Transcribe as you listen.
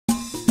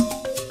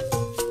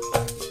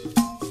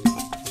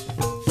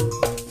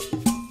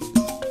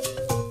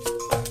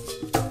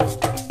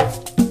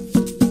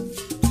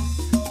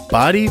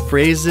Body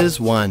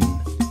Phrases 1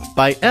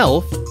 by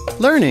Elf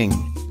Learning.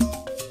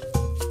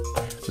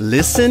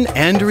 Listen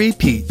and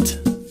repeat.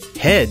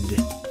 Head,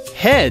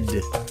 head.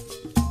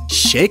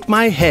 Shake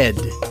my head.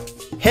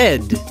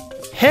 Head,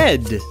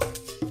 head.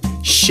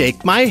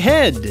 Shake my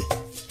head.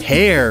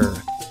 Hair,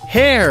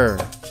 hair.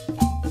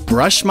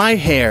 Brush my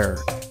hair.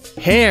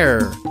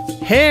 Hair,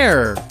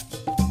 hair.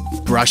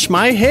 Brush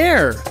my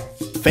hair.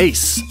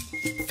 Face,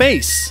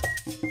 face.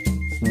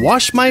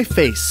 Wash my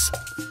face.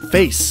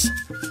 Face,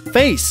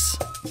 face.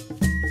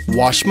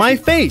 Wash my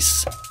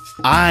face.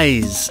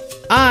 Eyes,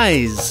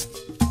 eyes.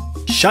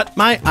 Shut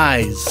my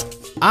eyes.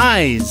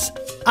 Eyes,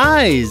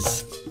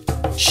 eyes.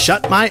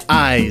 Shut my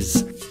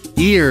eyes.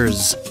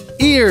 Ears,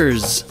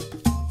 ears.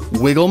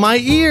 Wiggle my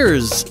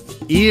ears.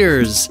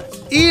 Ears,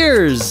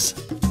 ears.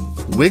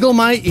 Wiggle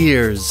my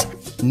ears.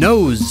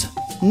 Nose,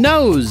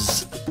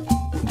 nose.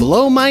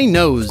 Blow my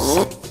nose.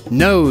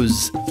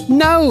 Nose,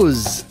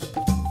 nose.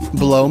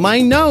 Blow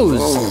my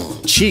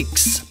nose.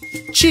 Cheeks,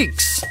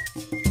 cheeks.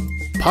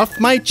 Puff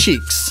my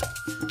cheeks.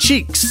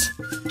 Cheeks,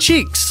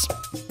 cheeks.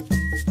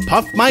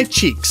 Puff my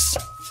cheeks.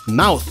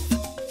 Mouth,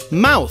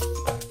 mouth.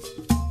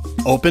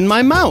 Open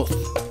my mouth.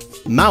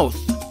 Mouth,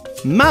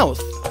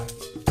 mouth.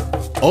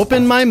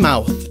 Open my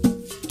mouth.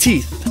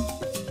 Teeth,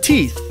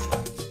 teeth.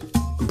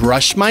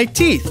 Brush my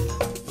teeth.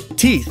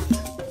 Teeth,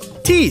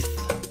 teeth.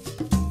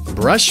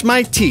 Brush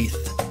my teeth.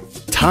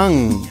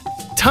 Tongue,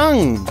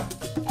 tongue.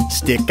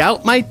 Stick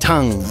out my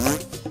tongue.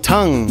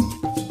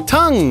 Tongue,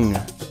 tongue.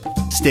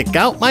 Stick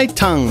out my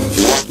tongue.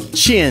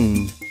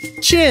 Chin,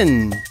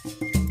 chin.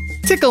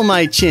 Tickle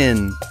my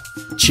chin.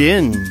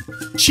 Chin,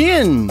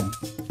 chin.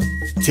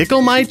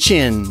 Tickle my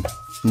chin.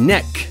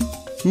 Neck,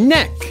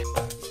 neck.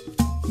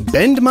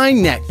 Bend my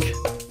neck.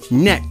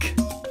 Neck,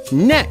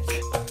 neck.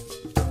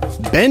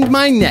 Bend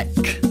my neck.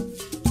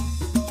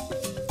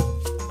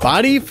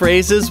 Body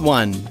Phrases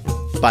 1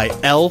 by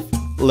Elf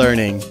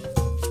Learning.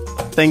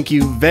 Thank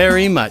you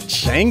very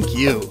much. Thank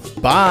you.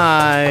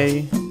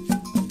 Bye.